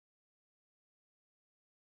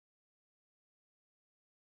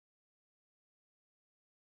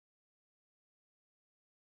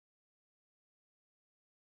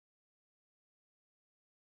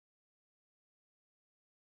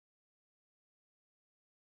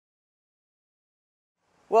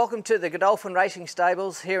Welcome to the Godolphin Racing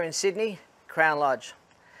Stables here in Sydney, Crown Lodge.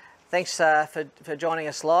 Thanks for joining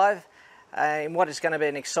us live in what is going to be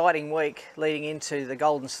an exciting week leading into the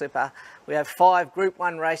Golden Slipper. We have 5 Group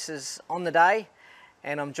 1 races on the day,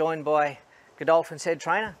 and I'm joined by Godolphin's head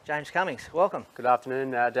trainer, James Cummings. Welcome. Good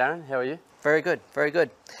afternoon, Darren. How are you? Very good, very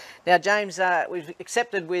good. Now, James, we've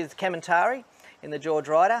accepted with Kementari in the George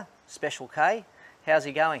Rider, Special K. How's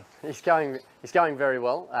he going? He's going very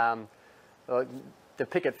well. The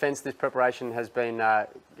picket fence, this preparation has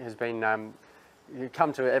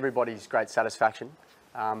come to everybody's great satisfaction.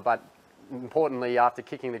 But importantly, after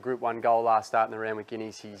kicking the Group 1 goal last start in the Randwick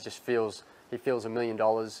Guineas, he feels $1 million,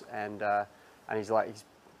 and he's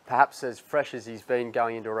perhaps as fresh as he's been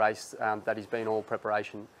going into a race that he's been all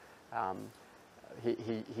preparation.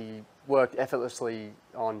 He worked effortlessly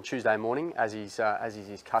on Tuesday morning, as is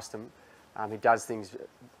his custom. He does things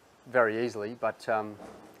very easily, but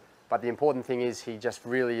the important thing is he just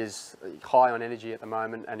really is high on energy at the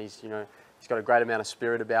moment, and he's got a great amount of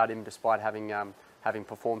spirit about him, despite having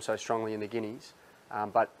performed so strongly in the Guineas.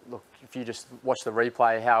 But look, if you just watch the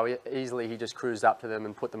replay, how easily he just cruised up to them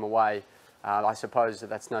and put them away, I suppose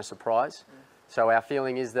that's no surprise. So our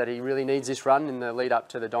feeling is that he really needs this run in the lead up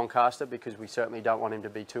to the Doncaster, because we certainly don't want him to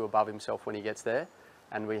be too above himself when he gets there.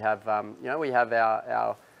 And we have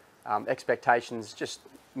our expectations just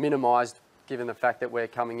minimised, given the fact that we're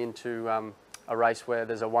coming into a race where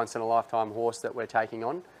there's a once-in-a-lifetime horse that we're taking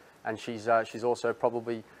on, and she's also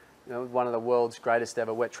probably one of the world's greatest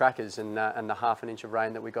ever wet trackers, and the ½ inch of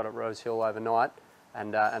rain that we got at Rose Hill overnight,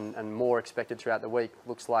 and more expected throughout the week,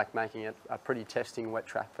 looks like making it a pretty testing wet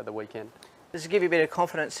track for the weekend. Just to give you a bit of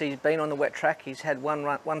confidence, he's been on the wet track. He's had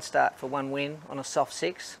one start for 1 win on a soft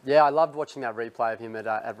 6. Yeah, I loved watching that replay of him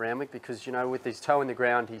at Randwick, because with his toe in the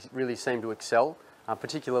ground, he really seemed to excel.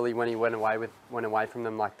 Particularly when he went away from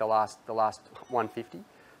them, like the last 150.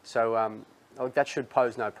 So that should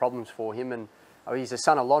pose no problems for him. And he's a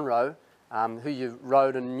son of Lonhro, who you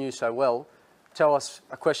rode and knew so well. Tell us,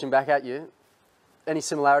 a question back at you: any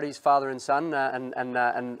similarities, father and son,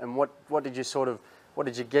 and what did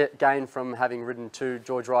you gain from having ridden 2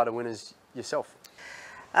 George Rider winners yourself?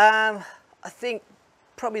 I think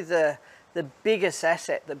probably the biggest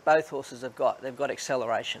asset that both horses have got, they've got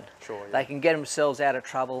acceleration. Sure, yeah. They can get themselves out of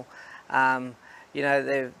trouble. They've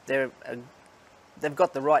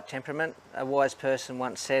got the right temperament. A wise person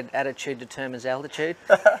once said, "Attitude determines altitude."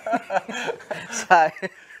 So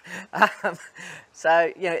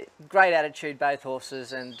great attitude, both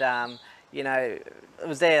horses, and it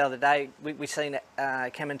was there the other day. We seen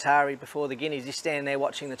Kementari before the Guineas. He's standing there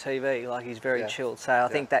watching the TV like he's very chilled. So I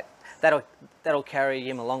think that'll carry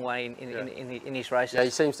him a long way in his races. Yeah, he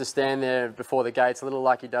seems to stand there before the gates, a little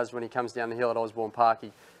like he does when he comes down the hill at Osborne Park.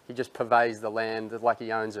 He just pervades the land like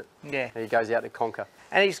he owns it. Yeah. And he goes out to conquer.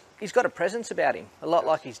 And he's got a presence about him, a lot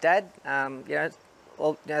like his dad. The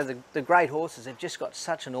great horses have just got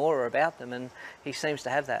such an aura about them, and he seems to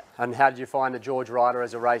have that. And how did you find the George Rider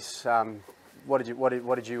as a race? What did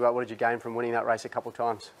you gain from winning that race a couple of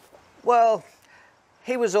times? Well,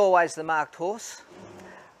 he was always the marked horse.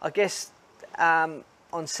 I guess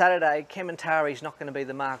on Saturday, Kementari's not going to be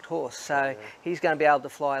the marked horse, so he's going to be able to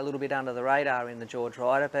fly a little bit under the radar in the George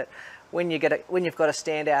Rider. But when you've got a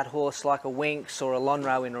standout horse like a Winx or a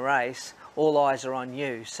Lonhro in a race, all eyes are on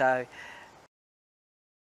you. So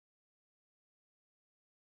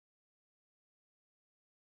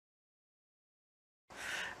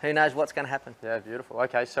who knows what's going to happen? Yeah, beautiful.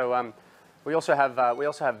 Okay, so we also have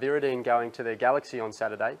Viridine going to the Galaxy on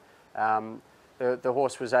Saturday. The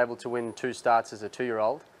horse was able to win 2 starts as a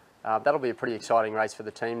 2-year-old. That'll be a pretty exciting race for the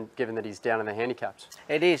team, given that he's down in the handicaps.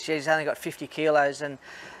 It is. He's only got 50 kilos, and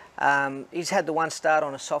he's had the 1 start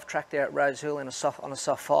on a soft track there at Rose Hill on a soft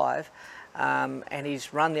 5. And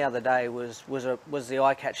his run the other day was the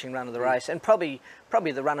eye-catching run of the race, and probably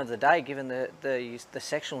the run of the day, given the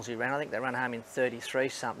sectionals he ran. I think they ran home in 33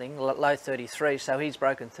 something, low 33. So he's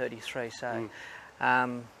broken 33. So.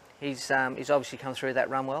 He's obviously come through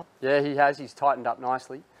that run well. Yeah, he has. He's tightened up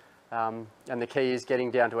nicely. And the key is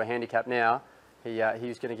getting down to a handicap now.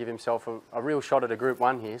 He's going to give himself a real shot at a Group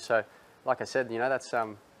 1 here. So, like I said, that's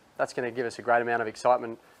going to give us a great amount of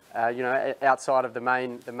excitement, outside of the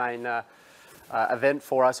main event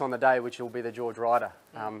for us on the day, which will be the George Rider.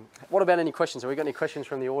 What about any questions? Have we got any questions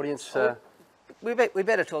from the audience? We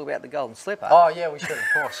better talk about the Golden Slipper. Oh yeah, we should, of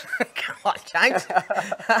course. Come on, James.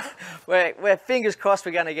 we're fingers crossed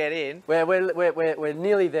we're going to get in. We're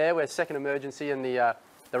nearly there. We're second emergency, and the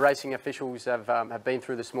racing officials have been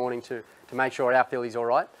through this morning to make sure our filly's all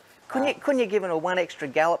right. Couldn't you give her 1 extra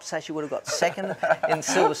gallop so she would have got second in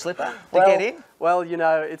Silver Slipper to get in? Well,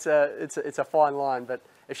 it's a fine line, but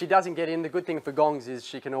if she doesn't get in, the good thing for Gongs is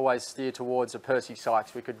she can always steer towards a Percy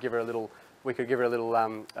Sykes. We could give her a little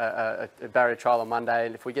a barrier trial on Monday,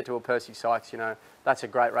 and if we get to a Percy Sykes, you know, that's a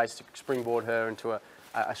great race to springboard her into a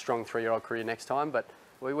strong 3-year-old career next time. But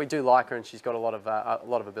we do like her, and she's got a lot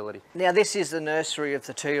of ability. Now, this is the nursery of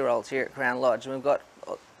the 2-year-olds here at Crown Lodge, and we've got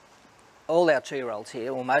all our 2-year-olds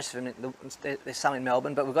here, or most of them. There's some in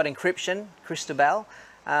Melbourne, but we've got Encryption, Christabel.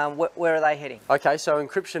 Where are they heading? Okay, so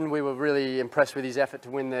Encryption, we were really impressed with his effort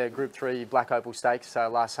to win the Group 3 Black Opal Stakes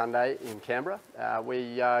last Sunday in Canberra.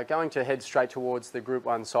 We are going to head straight towards the Group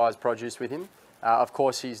 1 size produce with him. Of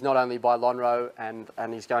course, he's not only by Lonhro,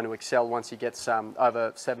 and he's going to excel once he gets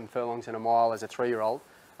over 7 furlongs in a mile as a 3-year-old,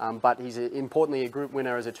 but he's importantly a Group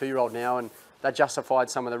winner as a 2-year-old now, and that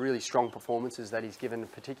justified some of the really strong performances that he's given,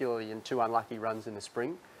 particularly in 2 unlucky runs in the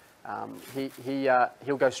spring.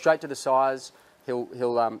 He'll go straight to the size.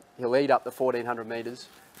 He'll eat up the 1400 metres,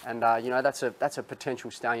 and you know, that's a potential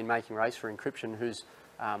stallion-making race for Encryption,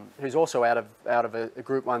 who's also out of a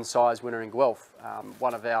Group 1 size winner in Guelph,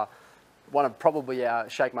 one of probably our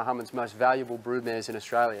Sheikh Mohammed's most valuable broodmares in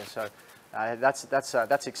Australia. So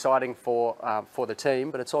that's exciting for the team,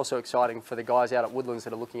 but it's also exciting for the guys out at Woodlands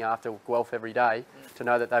that are looking after Guelph every day to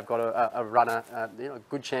know that they've got a runner, you know, a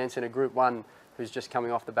good chance in a Group 1 who's just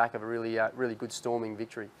coming off the back of a really good storming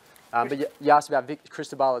victory. But you asked about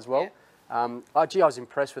Christabel as well. Yeah. I was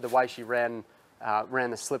impressed with the way she ran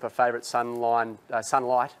the slipper favourite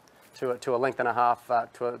Sunlight to a length and a half,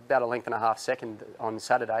 to about a length and a half second on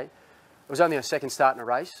Saturday. It was only her second start in a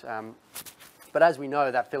race, but as we know,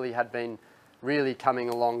 that filly had been really coming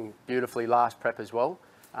along beautifully last prep as well.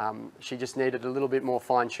 She just needed a little bit more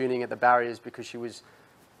fine tuning at the barriers because she was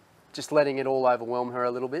just letting it all overwhelm her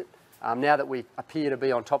a little bit. Now that we appear to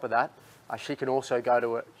be on top of that, she can also go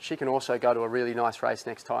to a really nice race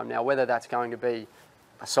next time. Now, whether that's going to be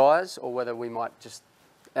a size or whether we might just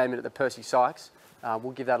aim it at the Percy Sykes,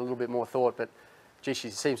 we'll give that a little bit more thought. But gee,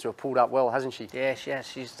 she seems to have pulled up well, hasn't she? Yeah,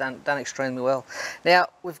 she's done extremely well. Now,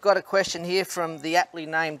 we've got a question here from the aptly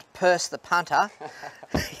named Perce the Punter.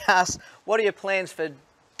 He asks, what are your plans for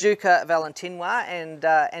Duca Valentinois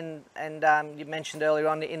and you mentioned earlier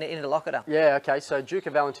on in the interlocutor? Yeah, okay, so Duca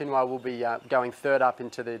Valentinois will be going third up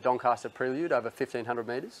into the Doncaster Prelude over 1500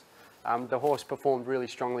 metres. The horse performed really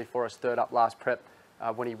strongly for us third up last prep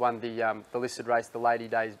when he won the listed race, the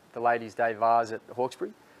Ladies' Day Vase at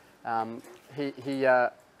Hawkesbury.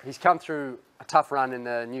 He's come through a tough run in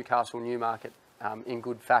the Newcastle Newmarket in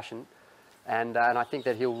good fashion, and I think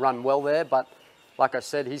that he'll run well there. But like I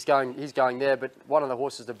said, he's going there. But one of the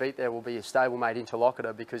horses to beat there will be a stablemate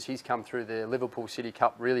Interlocutor, because he's come through the Liverpool City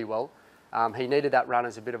Cup really well. He needed that run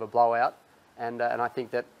as a bit of a blowout, and I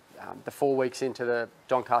think that the 4 weeks into the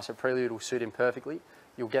Doncaster Prelude will suit him perfectly.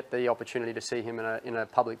 You'll get the opportunity to see him in a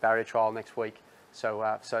public barrier trial next week.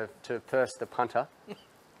 So to Perce the Punter.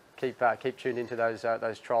 Keep tuned into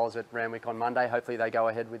those trials at Randwick on Monday. Hopefully they go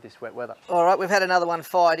ahead with this wet weather. All right, we've had another one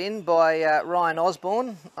fired in by Ryan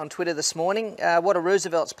Osborne on Twitter this morning. What are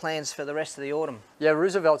Roosevelt's plans for the rest of the autumn? Yeah,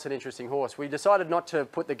 Roosevelt's an interesting horse. We decided not to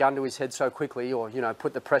put the gun to his head so quickly, or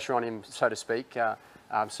put the pressure on him, so to speak,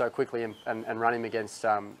 so quickly and run him against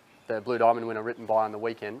the Blue Diamond winner written by on the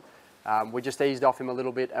weekend. We just eased off him a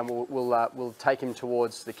little bit, and we'll take him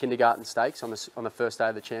towards the Kindergarten Stakes on the first day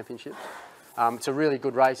of the championship. It's a really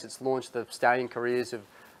good race. It's launched the stallion careers of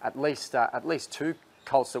at least 2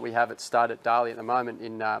 colts that we have at stud at Darley at the moment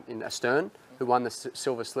in Astern, who won the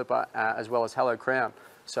Silver Slipper, as well as Hello Crown.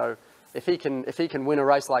 So if he can win a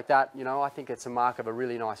race like that, I think it's a mark of a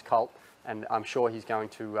really nice colt, and I'm sure he's going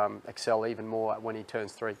to excel even more when he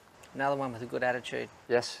turns 3. Another one with a good attitude.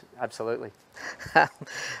 Yes, absolutely.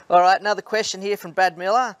 All right, another question here from Brad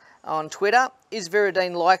Miller on Twitter. Is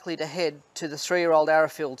Viridine likely to head to the 3-year-old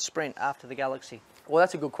Arrowfield Sprint after the Galaxy? Well,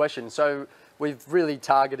 that's a good question. So we've really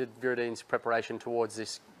targeted Viridine's preparation towards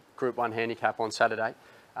this Group 1 handicap on Saturday.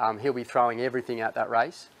 He'll be throwing everything at that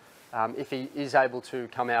race. If he is able to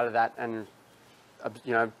come out of that and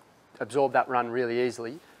absorb that run really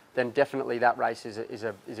easily, then definitely that race is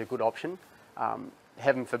a good option.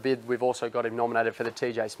 Heaven forbid, we've also got him nominated for the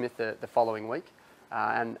TJ Smith the following week,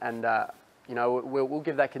 we'll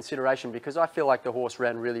give that consideration, because I feel like the horse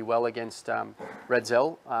ran really well against Red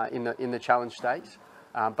Zell in the Challenge Stakes,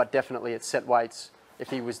 but definitely at set weights, if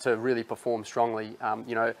he was to really perform strongly,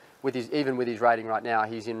 even with his rating right now,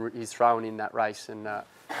 he's thrown in that race, and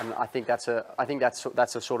I think that's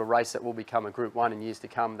a sort of race that will become a Group 1 in years to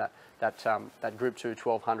come. That Group 2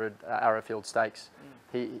 1200 Arrowfield Stakes.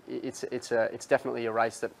 It's definitely a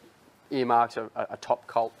race that earmarks a top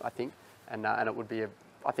colt, I think, and it would be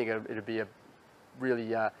it'd be a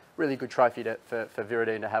really good trophy for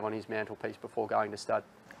Viridine to have on his mantelpiece before going to stud.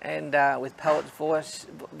 and with Poet's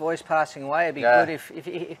voice passing away, it'd be good if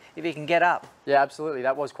he can get up. Yeah, absolutely.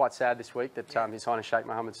 That was quite sad this week that His Highness Sheikh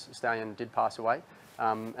Mohammed's stallion did pass away.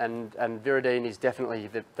 And Viridine is definitely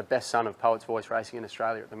the best son of Poet's Voice racing in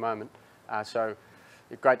Australia at the moment. So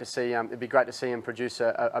it's great to see. It'd be great to see him produce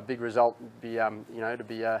a big result. It'd be you know, to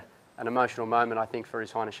be an emotional moment, I think, for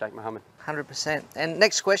His Highness Sheikh Mohammed. 100%. And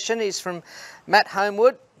next question is from Matt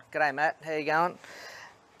Homewood. G'day, Matt. How you going?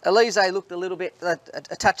 Elise looked a little bit, a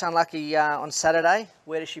touch unlucky on Saturday.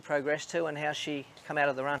 Where does she progress to, and how's she come out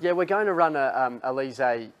of the run? Yeah, we're going to run Elise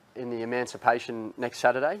in the Emancipation next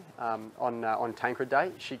Saturday on Tancred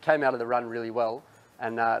Day. She came out of the run really well,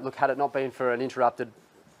 and look, had it not been for an interrupted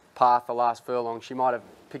path the last furlong, she might have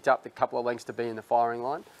picked up the couple of lengths to be in the firing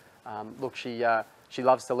line. Look, she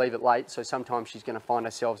loves to leave it late, so sometimes she's going to find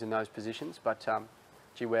herself in those positions. But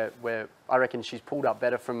gee, I reckon she's pulled up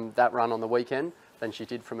better from that run on the weekend than she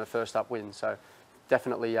did from her first up win. So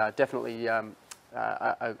definitely a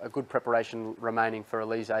good preparation remaining for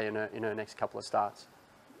Elise in her next couple of starts.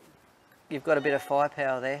 You've got a bit of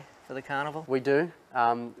firepower there for the carnival. We do,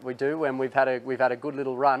 and we've had a good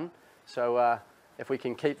little run. So if we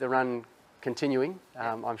can keep the run continuing,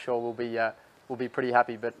 I'm sure we'll be pretty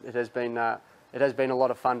happy. But it has been a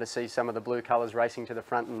lot of fun to see some of the blue colours racing to the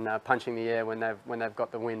front and punching the air when they've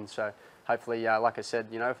got the win. So hopefully, like I said,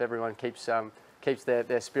 you know, if everyone keeps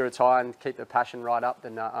their spirits high and keep the passion right up,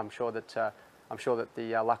 then I'm sure that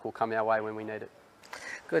the luck will come our way when we need it.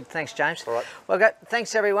 Good, thanks, James. All right. Well,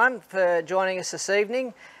 thanks everyone for joining us this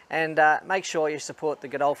evening, and make sure you support the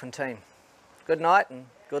Godolphin team. Good night and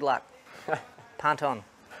good luck. Punt on.